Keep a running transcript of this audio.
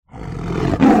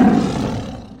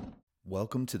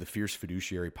Welcome to the Fierce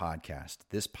Fiduciary Podcast.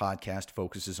 This podcast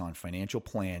focuses on financial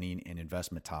planning and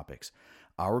investment topics.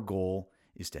 Our goal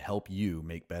is to help you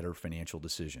make better financial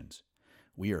decisions.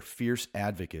 We are fierce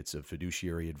advocates of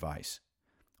fiduciary advice.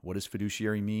 What does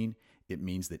fiduciary mean? It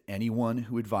means that anyone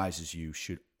who advises you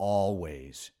should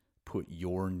always put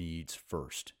your needs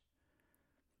first.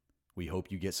 We hope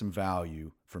you get some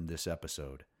value from this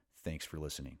episode. Thanks for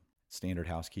listening. Standard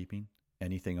housekeeping.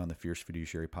 Anything on the Fierce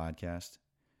Fiduciary Podcast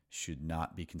should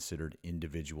not be considered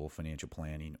individual financial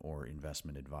planning or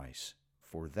investment advice.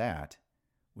 For that,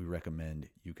 we recommend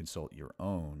you consult your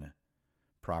own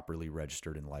properly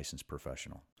registered and licensed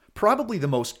professional. Probably the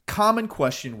most common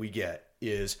question we get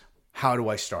is, how do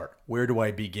I start? Where do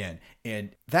I begin?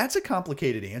 And that's a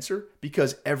complicated answer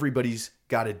because everybody's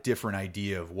got a different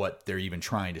idea of what they're even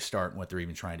trying to start and what they're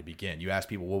even trying to begin. You ask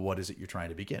people, well, what is it you're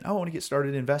trying to begin? I want to get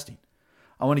started investing.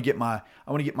 I want to get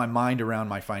my mind around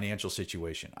my financial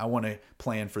situation. I want to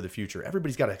plan for the future.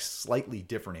 Everybody's got a slightly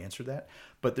different answer to that,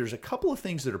 but there's a couple of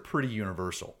things that are pretty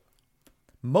universal.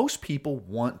 Most people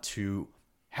want to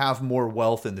have more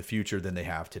wealth in the future than they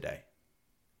have today.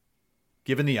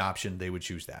 Given the option, they would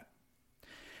choose that.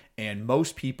 And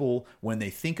most people, when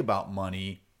they think about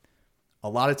money, a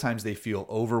lot of times they feel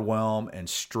overwhelmed and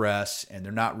stress, and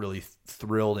they're not really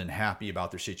thrilled and happy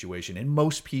about their situation. And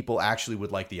most people actually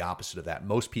would like the opposite of that.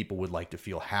 Most people would like to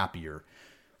feel happier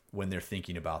when they're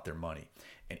thinking about their money.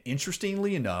 And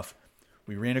interestingly enough,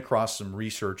 we ran across some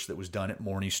research that was done at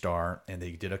Morningstar, and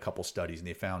they did a couple studies, and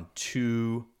they found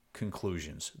two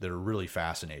conclusions that are really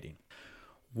fascinating.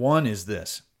 One is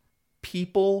this: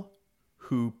 people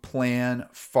who plan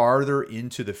farther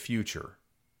into the future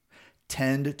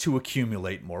tend to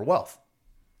accumulate more wealth.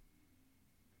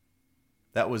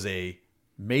 That was a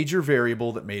major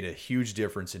variable that made a huge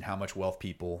difference in how much wealth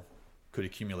people could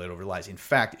accumulate over their lives. In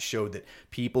fact, it showed that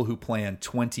people who plan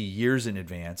 20 years in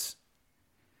advance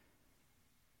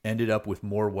ended up with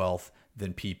more wealth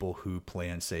than people who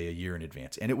plan, say, a year in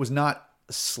advance. And it was not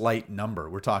a slight number.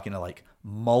 We're talking like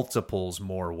multiples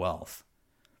more wealth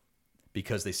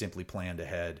because they simply planned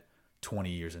ahead 20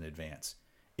 years in advance.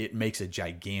 It makes a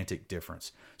gigantic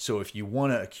difference. So if you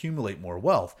want to accumulate more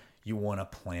wealth, you want to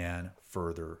plan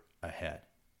further ahead.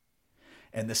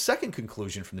 And the second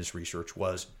conclusion from this research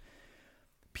was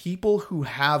people who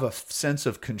have a sense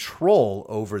of control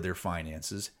over their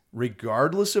finances,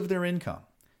 regardless of their income,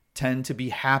 tend to be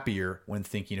happier when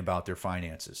thinking about their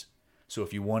finances. So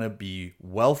if you want to be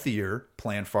wealthier,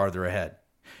 plan farther ahead.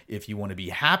 If you want to be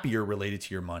happier related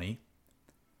to your money,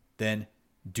 then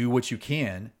do what you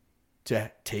can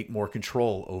to take more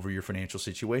control over your financial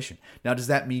situation. Now, does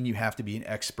that mean you have to be an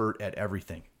expert at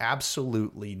everything?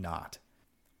 Absolutely not.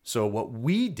 So what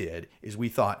we did is we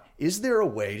thought, is there a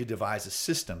way to devise a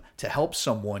system to help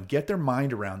someone get their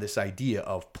mind around this idea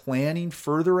of planning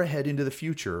further ahead into the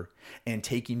future and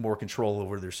taking more control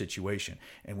over their situation?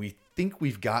 And we think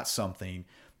we've got something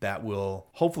that will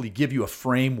hopefully give you a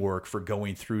framework for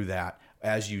going through that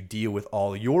as you deal with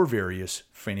all your various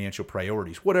financial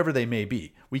priorities, whatever they may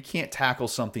be. We can't tackle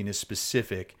something as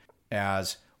specific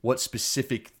as what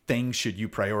specific things should you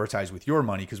prioritize with your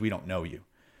money because we don't know you.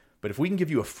 But if we can give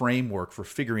you a framework for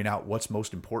figuring out what's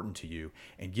most important to you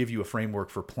and give you a framework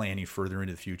for planning further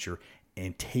into the future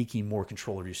and taking more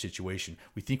control of your situation,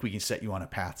 we think we can set you on a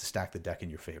path to stack the deck in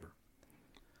your favor.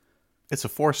 It's a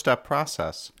 4-step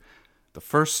process. The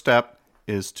first step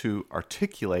is to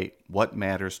articulate what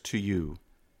matters to you,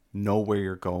 know where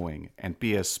you're going, and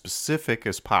be as specific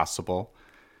as possible.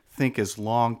 Think as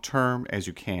long-term as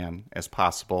you can as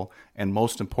possible, and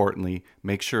most importantly,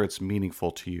 make sure it's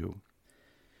meaningful to you.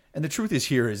 And the truth is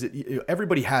here is that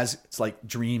everybody has, it's like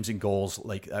dreams and goals,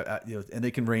 and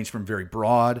they can range from very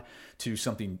broad to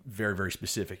something very, very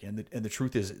specific. And the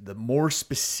truth is, the more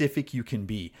specific you can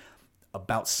be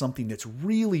about something that's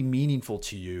really meaningful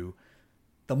to you,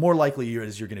 the more likely you're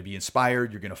going to be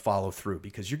inspired, you're going to follow through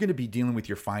because you're going to be dealing with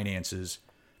your finances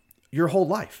your whole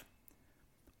life.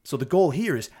 So the goal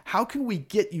here is, how can we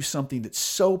get you something that's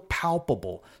so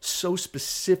palpable, so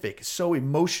specific, so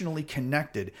emotionally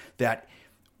connected that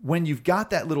when you've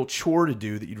got that little chore to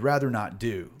do that you'd rather not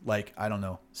do, like, I don't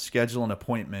know, schedule an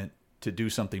appointment to do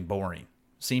something boring,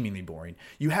 seemingly boring,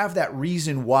 you have that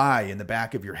reason why in the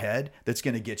back of your head that's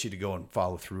going to get you to go and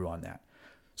follow through on that.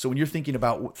 So when you're thinking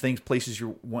about things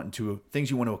you want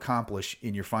to accomplish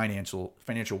in your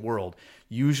financial world,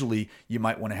 usually you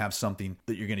might want to have something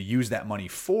that you're going to use that money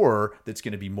for that's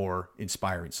going to be more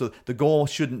inspiring. So the goal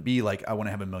shouldn't be like, I want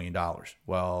to have $1 million.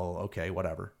 Well, okay,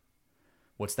 whatever.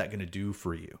 What's that going to do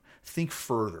for you? Think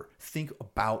further. Think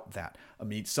about that. I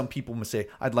mean, some people must say,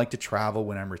 I'd like to travel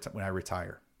when I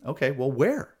retire. Okay, well,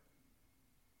 where?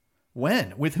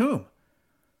 When? With whom?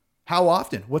 How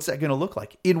often? What's that going to look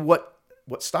like? In what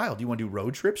style? Do you want to do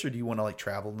road trips, or do you want to like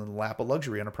travel in the lap of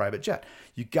luxury on a private jet?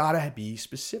 You got to be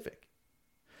specific.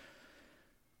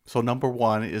 So number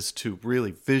one is to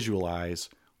really visualize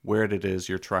where it is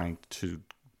you're trying to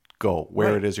go,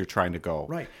 where it is you're trying to go.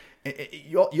 Right.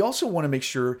 You also want to make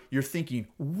sure you're thinking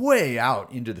way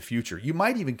out into the future. You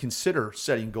might even consider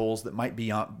setting goals that might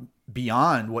be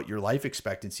beyond what your life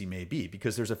expectancy may be,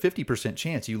 because there's a 50%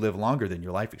 chance you live longer than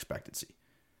your life expectancy.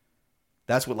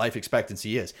 That's what life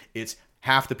expectancy is. It's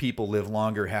half the people live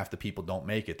longer, half the people don't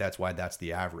make it. That's why that's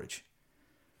the average.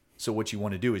 So what you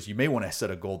want to do is you may want to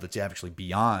set a goal that's actually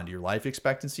beyond your life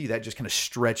expectancy. That just kind of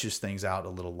stretches things out a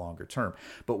little longer term.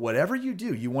 But whatever you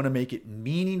do, you want to make it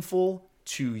meaningful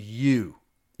to you.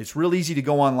 It's real easy to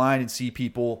go online and see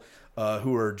people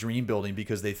who are dream building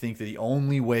because they think that the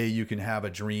only way you can have a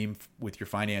dream with your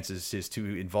finances is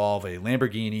to involve a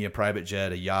Lamborghini, a private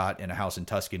jet, a yacht, and a house in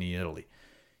Tuscany, Italy.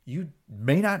 You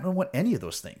may not want any of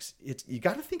those things. You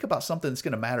got to think about something that's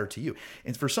going to matter to you.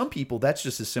 And for some people, that's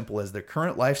just as simple as their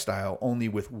current lifestyle, only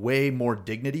with way more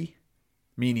dignity,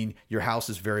 meaning your house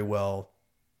is very well,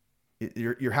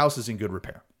 your house is in good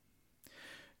repair.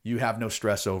 You have no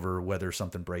stress over whether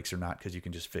something breaks or not because you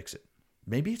can just fix it.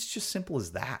 Maybe it's just simple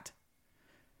as that.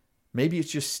 Maybe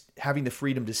it's just having the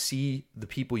freedom to see the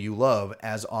people you love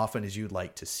as often as you'd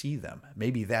like to see them.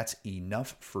 Maybe that's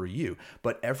enough for you.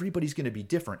 But everybody's going to be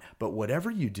different. But whatever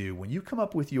you do, when you come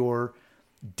up with your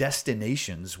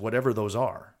destinations, whatever those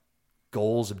are,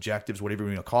 goals, objectives, whatever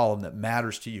you want to call them, that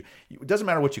matters to you. It doesn't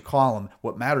matter what you call them.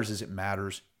 What matters is it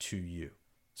matters to you.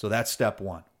 So that's step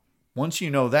one. Once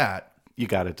you know that, you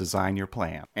got to design your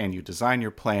plan. And you design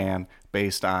your plan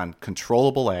based on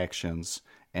controllable actions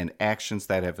and actions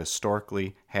that have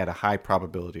historically had a high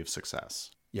probability of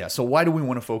success. Yeah, so why do we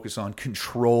want to focus on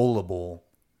controllable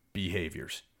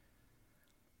behaviors?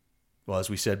 Well, as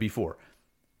we said before,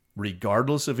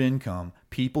 regardless of income,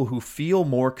 people who feel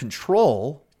more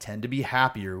control tend to be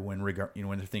happier when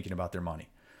they're thinking about their money.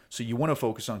 So you want to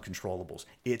focus on controllables.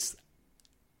 It's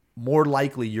more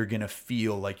likely you're going to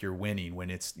feel like you're winning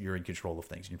when you're in control of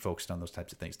things. You're focused on those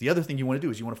types of things. The other thing you want to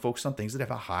do is you want to focus on things that have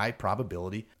a high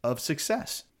probability of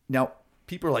success. Now,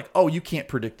 people are like, oh, you can't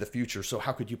predict the future, so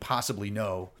how could you possibly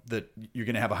know that you're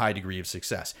going to have a high degree of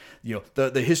success? You know,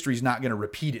 the history is not going to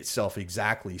repeat itself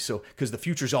exactly. So, because the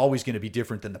future is always going to be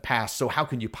different than the past. So how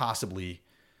can you possibly,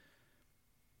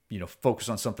 focus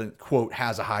on something, quote,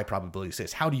 has a high probability of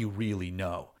success? How do you really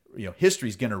know? History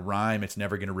is going to rhyme. It's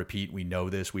never going to repeat. We know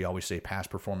this. We always say past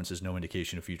performance is no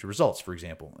indication of future results, for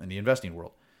example, in the investing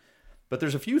world. But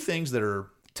there's a few things that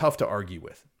are tough to argue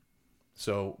with.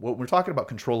 So when we're talking about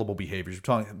controllable behaviors, we're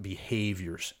talking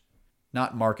behaviors,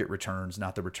 not market returns,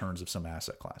 not the returns of some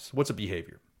asset class. What's a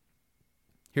behavior?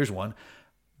 Here's one.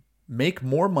 Make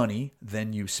more money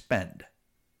than you spend.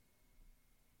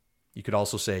 You could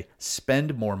also say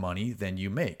spend more money than you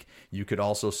make. You could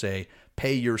also say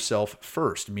pay yourself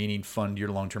first, meaning fund your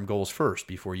long-term goals first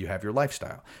before you have your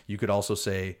lifestyle. You could also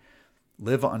say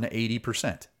live on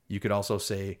 80%. You could also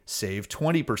say save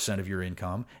 20% of your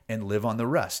income and live on the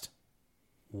rest.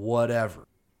 Whatever.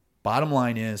 Bottom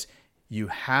line is you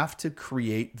have to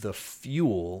create the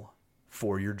fuel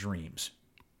for your dreams.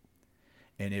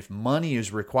 And if money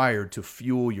is required to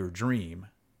fuel your dream,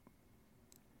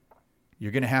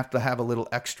 you're going to have a little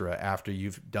extra after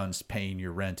you've done paying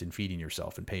your rent and feeding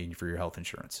yourself and paying for your health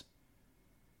insurance.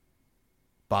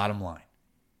 Bottom line.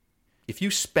 If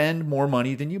you spend more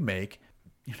money than you make,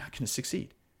 you're not going to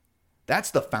succeed.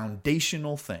 That's the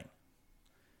foundational thing.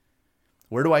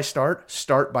 Where do I start?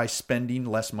 Start by spending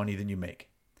less money than you make.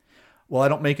 Well, I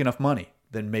don't make enough money.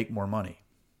 Then make more money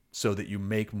so that you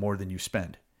make more than you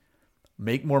spend.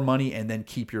 Make more money and then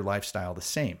keep your lifestyle the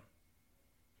same.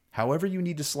 However you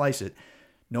need to slice it,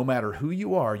 no matter who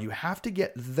you are, you have to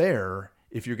get there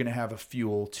if you're going to have a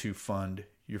fuel to fund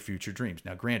your future dreams.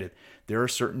 Now, granted, there are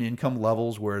certain income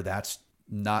levels where that's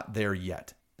not there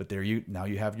yet, but now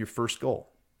you have your first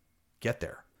goal. Get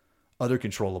there. Other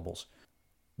controllables.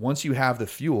 Once you have the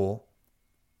fuel,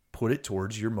 put it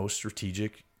towards your most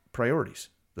strategic priorities,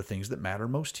 the things that matter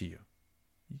most to you.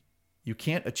 You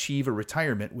can't achieve a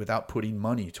retirement without putting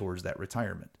money towards that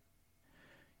retirement.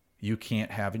 You can't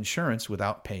have insurance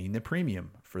without paying the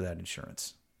premium for that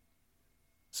insurance.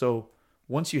 So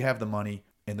once you have the money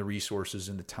and the resources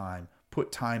and the time,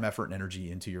 put time, effort, and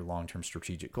energy into your long-term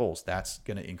strategic goals. That's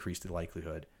going to increase the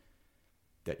likelihood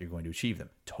that you're going to achieve them.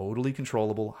 Totally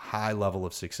controllable, high level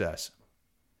of success.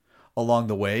 Along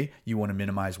the way, you want to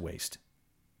minimize waste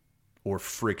or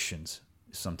frictions,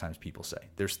 sometimes people say.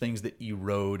 There's things that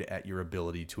erode at your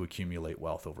ability to accumulate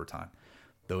wealth over time.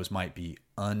 Those might be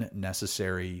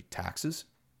unnecessary taxes,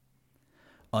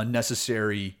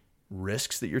 unnecessary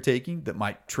risks that you're taking that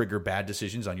might trigger bad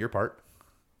decisions on your part,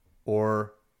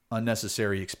 or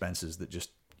unnecessary expenses that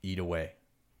just eat away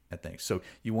at things. So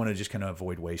you want to just kind of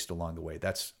avoid waste along the way.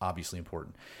 That's obviously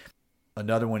important.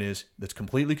 Another one is that's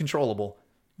completely controllable.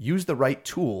 Use the right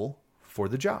tool for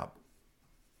the job.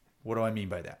 What do I mean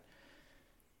by that?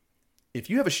 If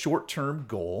you have a short-term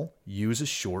goal, use a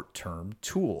short-term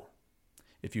tool.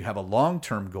 If you have a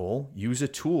long-term goal, use a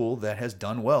tool that has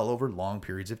done well over long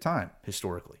periods of time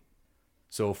historically.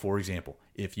 So for example,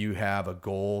 if you have a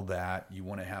goal that you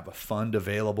want to have a fund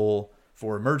available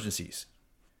for emergencies,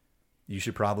 you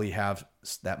should probably have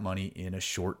that money in a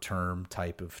short-term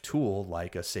type of tool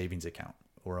like a savings account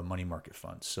or a money market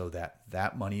fund, so that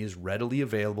that money is readily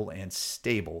available and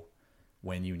stable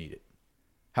when you need it.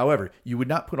 However, you would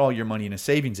not put all your money in a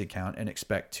savings account and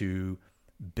expect to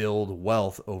build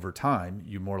wealth over time.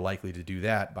 You're more likely to do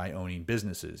that by owning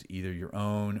businesses, either your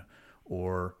own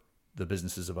or the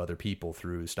businesses of other people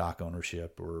through stock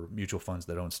ownership or mutual funds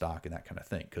that own stock and that kind of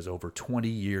thing. Because over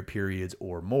 20-year periods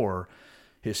or more,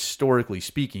 historically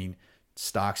speaking,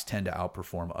 stocks tend to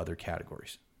outperform other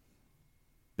categories.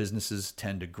 Businesses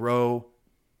tend to grow.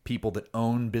 People that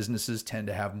own businesses tend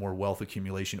to have more wealth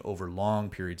accumulation over long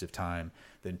periods of time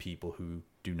than people who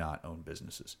do not own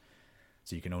businesses.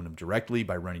 So you can own them directly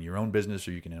by running your own business,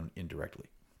 or you can own indirectly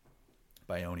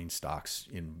by owning stocks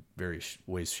in various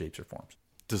ways, shapes, or forms.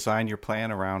 Design your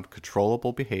plan around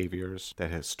controllable behaviors that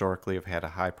historically have had a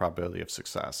high probability of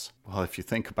success. Well, if you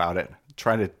think about it,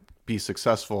 try to be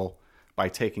successful by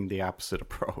taking the opposite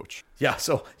approach. Yeah.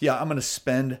 So I'm going to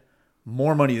spend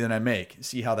more money than I make.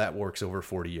 See how that works over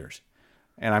 40 years.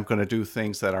 And I'm going to do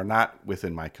things that are not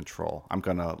within my control. I'm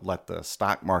going to let the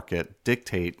stock market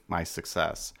dictate my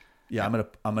success. Yeah,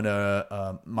 I'm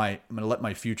gonna let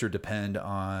my future depend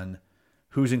on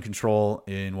who's in control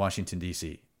in Washington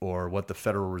D.C. or what the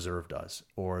Federal Reserve does,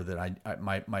 or that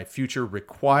my future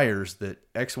requires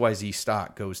that XYZ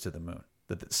stock goes to the moon.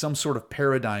 That some sort of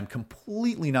paradigm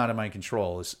completely not in my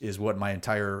control is what my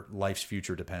entire life's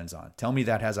future depends on. Tell me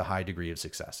that has a high degree of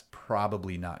success.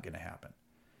 Probably not going to happen.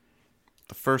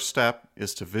 The first step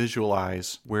is to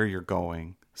visualize where you're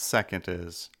going. Second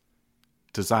is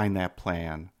design that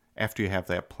plan. After you have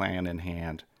that plan in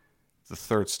hand, the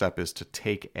third step is to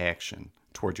take action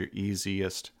toward your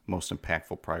easiest, most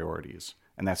impactful priorities.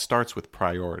 And that starts with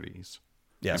priorities.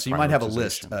 Yeah, so you might have a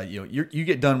list. You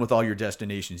get done with all your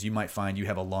destinations. You might find you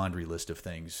have a laundry list of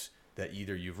things that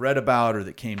either you've read about or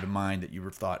that came to mind that you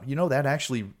thought, that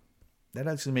actually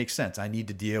makes sense. I need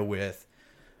to deal with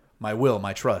my will,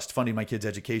 my trust, funding my kids'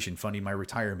 education, funding my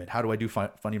retirement. How do I do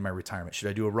funding my retirement? Should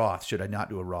I do a Roth? Should I not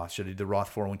do a Roth? Should I do the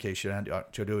Roth 401k? Should I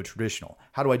do a traditional?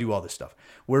 How do I do all this stuff?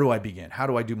 Where do I begin? How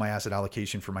do I do my asset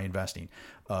allocation for my investing?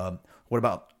 What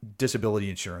about disability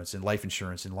insurance and life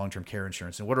insurance and long-term care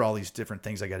insurance? And what are all these different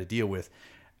things I got to deal with?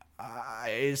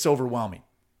 It's overwhelming.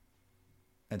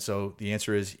 And so the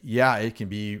answer is, yeah, it can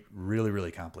be really,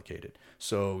 really complicated.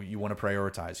 So you want to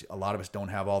prioritize. A lot of us don't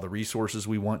have all the resources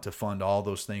we want to fund all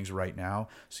those things right now.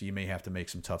 So you may have to make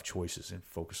some tough choices and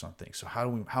focus on things. So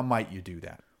how might you do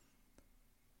that?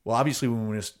 Well, obviously, when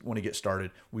we want to get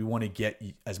started, we want to get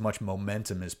as much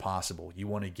momentum as possible. You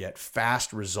want to get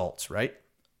fast results, right?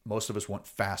 Most of us want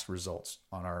fast results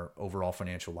on our overall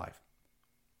financial life.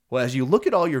 Well, as you look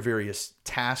at all your various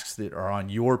tasks that are on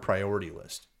your priority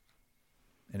list,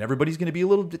 and everybody's going to be a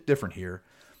little bit different here,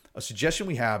 a suggestion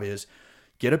we have is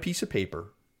get a piece of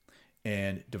paper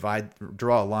and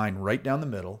draw a line right down the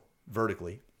middle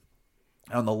vertically.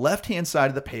 On the left-hand side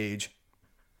of the page,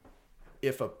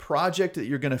 if a project that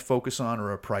you're going to focus on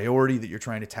or a priority that you're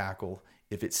trying to tackle,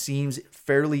 if it seems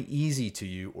fairly easy to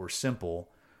you or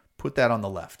simple, put that on the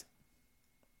left.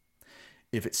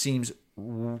 If it seems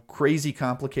crazy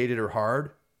complicated or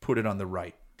hard, put it on the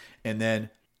right. And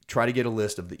then try to get a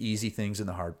list of the easy things and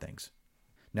the hard things.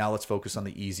 Now let's focus on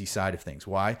the easy side of things.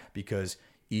 Why? Because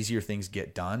easier things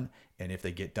get done. And if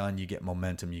they get done, you get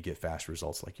momentum, you get fast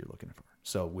results like you're looking for.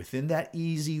 So within that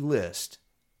easy list,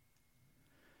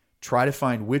 try to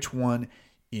find which one,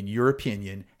 in your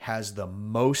opinion, has the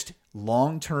most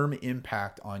long-term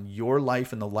impact on your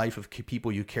life and the life of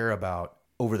people you care about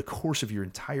over the course of your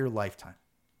entire lifetime.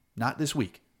 Not this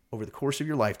week, over the course of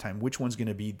your lifetime, which one's going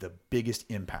to be the biggest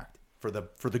impact for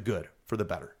the good, for the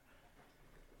better.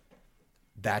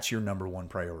 That's your number one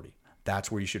priority.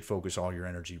 That's where you should focus all your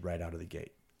energy right out of the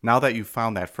gate. Now that you've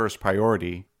found that first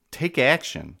priority, take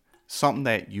action, something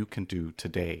that you can do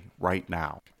today, right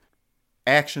now.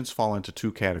 Actions fall into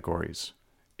two categories.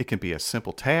 It can be a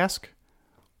simple task,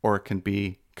 or it can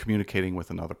be communicating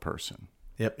with another person.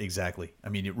 Yep, exactly. I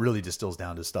mean, it really distills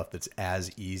down to stuff that's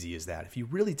as easy as that. If you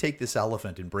really take this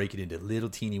elephant and break it into little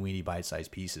teeny weeny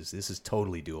bite-sized pieces, this is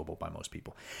totally doable by most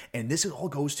people. And this all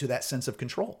goes to that sense of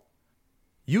control.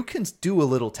 You can do a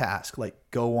little task like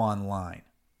go online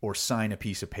or sign a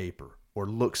piece of paper or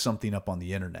look something up on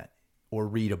the internet or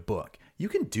read a book. You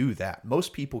can do that.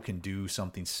 Most people can do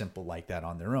something simple like that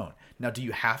on their own. Now, do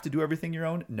you have to do everything your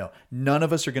own? No. None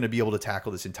of us are going to be able to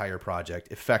tackle this entire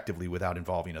project effectively without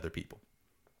involving other people.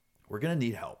 We're going to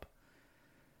need help.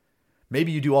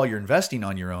 Maybe you do all your investing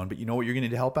on your own, but you know what you're going to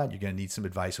need help at? You're going to need some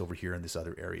advice over here in this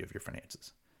other area of your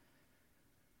finances.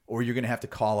 Or you're going to have to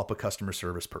call up a customer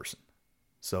service person.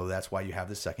 So that's why you have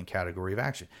the second category of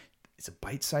action. It's a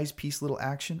bite-sized piece little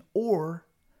action, or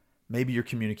maybe you're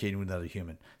communicating with another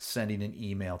human, sending an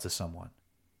email to someone,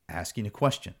 asking a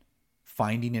question,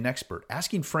 finding an expert,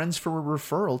 asking friends for a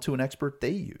referral to an expert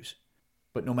they use.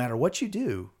 But no matter what you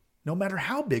do, no matter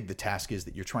how big the task is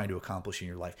that you're trying to accomplish in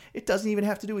your life, it doesn't even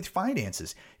have to do with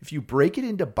finances. If you break it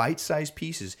into bite-sized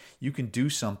pieces, you can do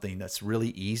something that's really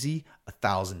easy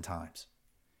 1,000 times.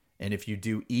 And if you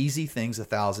do easy things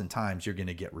 1,000 times, you're going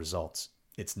to get results.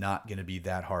 It's not going to be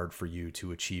that hard for you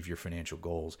to achieve your financial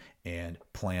goals and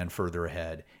plan further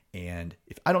ahead. And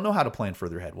if I don't know how to plan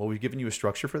further ahead, well, we've given you a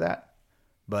structure for that,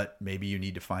 but maybe you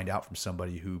need to find out from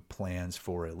somebody who plans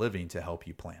for a living to help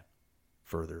you plan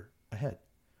further ahead.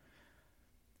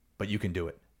 But you can do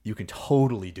it. You can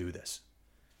totally do this.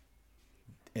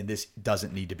 And this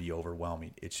doesn't need to be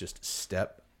overwhelming. It's just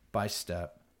step by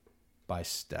step by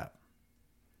step.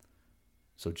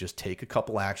 So just take a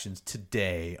couple actions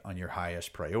today on your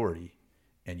highest priority,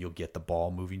 and you'll get the ball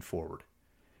moving forward.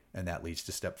 And that leads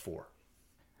to step 4.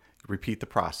 Repeat the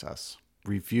process.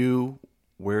 Review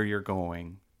where you're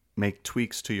going. Make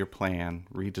tweaks to your plan.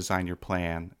 Redesign your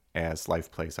plan as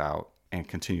life plays out, and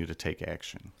continue to take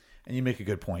action. And you make a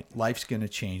good point. Life's going to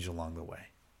change along the way.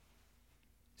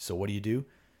 So what do?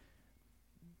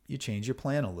 You change your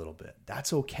plan a little bit.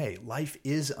 That's okay. Life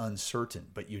is uncertain,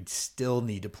 but you still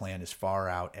need to plan as far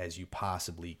out as you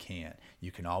possibly can.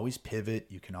 You can always pivot.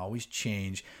 You can always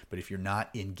change. But if you're not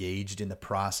engaged in the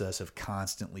process of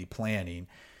constantly planning,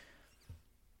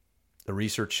 the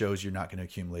research shows you're not going to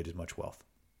accumulate as much wealth.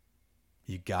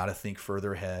 You got to think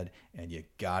further ahead, and you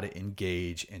got to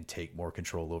engage and take more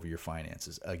control over your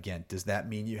finances. Again, does that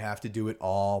mean you have to do it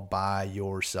all by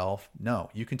yourself? No,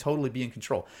 you can totally be in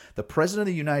control. The President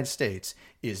of the United States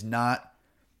is not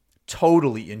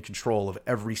totally in control of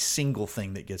every single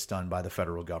thing that gets done by the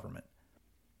federal government.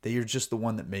 They are just the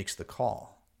one that makes the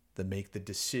call, that make the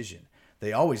decision.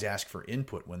 They always ask for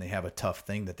input when they have a tough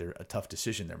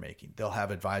decision they're making. They'll have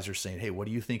advisors saying, hey, what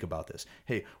do you think about this?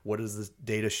 Hey, what does the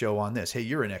data show on this? Hey,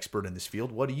 you're an expert in this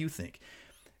field. What do you think?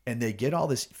 And they get all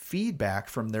this feedback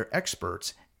from their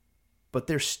experts, but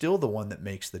they're still the one that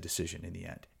makes the decision in the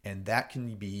end. And that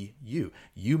can be you.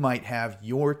 You might have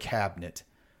your cabinet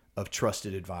of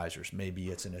trusted advisors. Maybe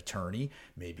it's an attorney,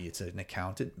 maybe it's an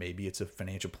accountant, maybe it's a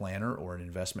financial planner or an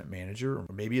investment manager, or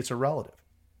maybe it's a relative.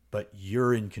 But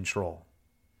you're in control.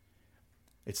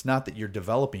 It's not that you're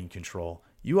developing control.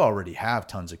 You already have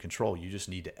tons of control. You just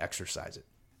need to exercise it.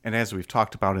 And as we've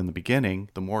talked about in the beginning,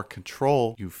 the more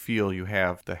control you feel you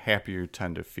have, the happier you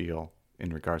tend to feel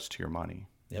in regards to your money.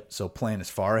 Yep. So plan as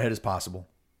far ahead as possible.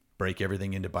 Break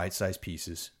everything into bite-sized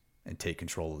pieces and take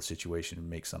control of the situation and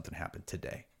make something happen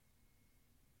today.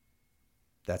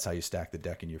 That's how you stack the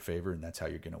deck in your favor, and that's how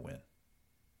you're going to win.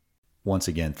 Once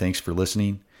again, thanks for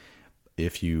listening.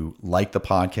 If you like the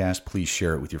podcast, please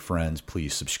share it with your friends.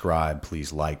 Please subscribe.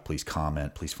 Please like. Please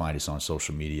comment. Please find us on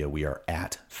social media. We are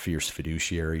at Fierce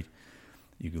Fiduciary.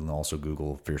 You can also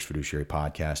Google Fierce Fiduciary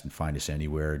Podcast and find us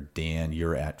anywhere. Dan,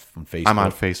 you're from Facebook. I'm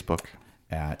on Facebook.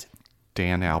 At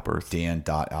Dan Alberth.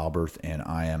 Dan.Alberth. And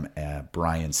I am at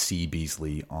Brian C.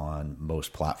 Beasley on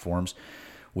most platforms.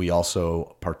 We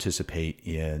also participate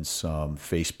in some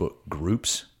Facebook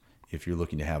groups. If you're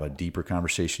looking to have a deeper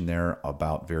conversation there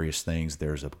about various things,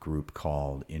 there's a group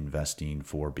called Investing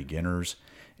for Beginners.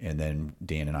 And then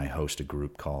Dan and I host a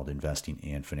group called Investing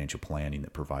and Financial Planning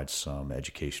that provides some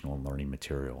educational and learning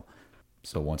material.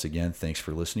 So once again, thanks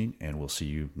for listening, and we'll see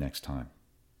you next time.